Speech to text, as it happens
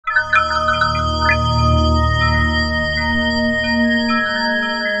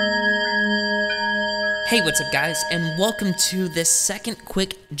Hey, what's up guys, and welcome to this second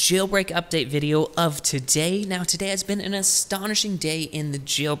quick jailbreak update video of today. Now today has been an astonishing day in the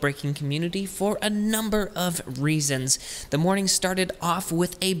jailbreaking community for a number of reasons. The morning started off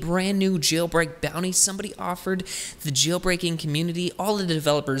with a brand new jailbreak bounty. Somebody offered the jailbreaking community, all the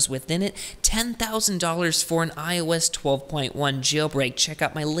developers within it, $10,000 for an iOS 12.1 jailbreak. Check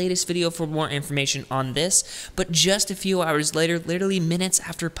out my latest video for more information on this. But just a few hours later, literally minutes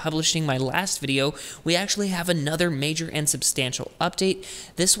after publishing my last video, we actually have another major and substantial update,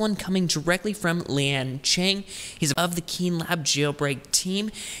 this one coming directly from Lian Chang. He's of the Keen Lab jailbreak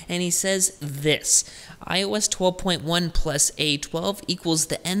team, and he says this: iOS 12.1 plus A12 equals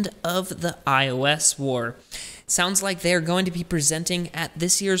the end of the iOS war. Sounds like they're going to be presenting at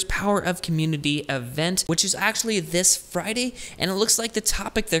this year's Power of Community event, which is actually this Friday, and it looks like the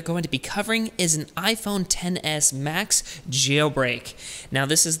topic they're going to be covering is an iPhone XS Max jailbreak. Now,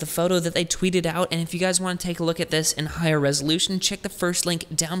 this is the photo that they tweeted out, and if you guys want to take a look at this in higher resolution, check the first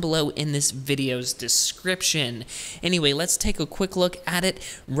link down below in this video's description. Anyway, let's take a quick look at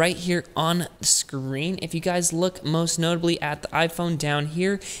it right here on the screen. If you guys look most notably at the iPhone down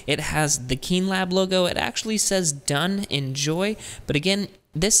here, it has the Keen Lab logo. It actually says done, enjoy, but again,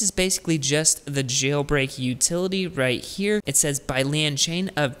 this is basically just the jailbreak utility right here. It says by Lian Chang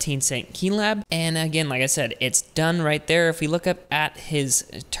of Tencent Keen Lab, and again, like I said, it's done right there. If we look up at his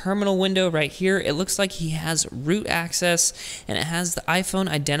terminal window right here, it looks like he has root access, and it has the iPhone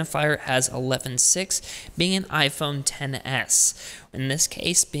identifier as 11.6, being an iPhone XS. In this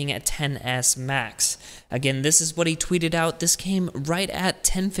case, being a XS Max. Again, this is what he tweeted out. This came right at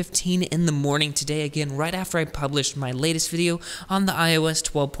 10:15 in the morning today, again, right after I published my latest video on the iOS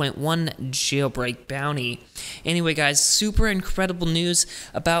 12.1 Jailbreak Bounty. Anyway, guys, super incredible news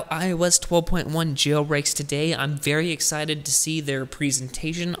about iOS 12.1 jailbreaks today. I'm very excited to see their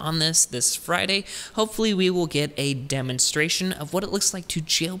presentation on this Friday. Hopefully, we will get a demonstration of what it looks like to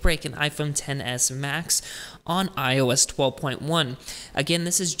jailbreak an iPhone XS Max on iOS 12.1. Again,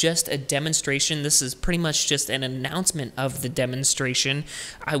 this is just a demonstration. This is pretty much just an announcement of the demonstration.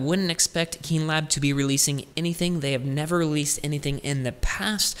 I wouldn't expect Keen Lab to be releasing anything. They have never released anything in the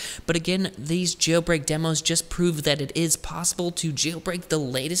past. But again, these jailbreak demos just prove that it is possible to jailbreak the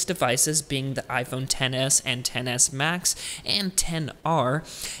latest devices, being the iPhone XS and XS Max and XR,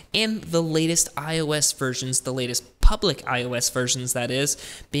 and the latest iOS versions, the latest public iOS versions, that is,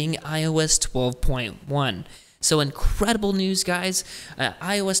 being iOS 12.1. So incredible news, guys.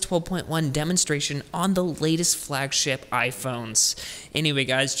 iOS 12.1 demonstration on the latest flagship iPhones. Anyway,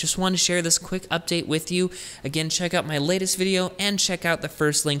 guys, just wanted to share this quick update with you. Again, check out my latest video and check out the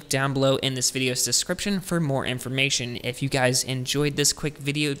first link down below in this video's description for more information. If you guys enjoyed this quick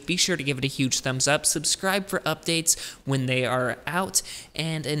video, be sure to give it a huge thumbs up. Subscribe for updates when they are out.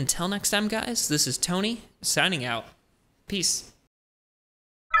 And until next time, guys, this is Tony signing out. Peace.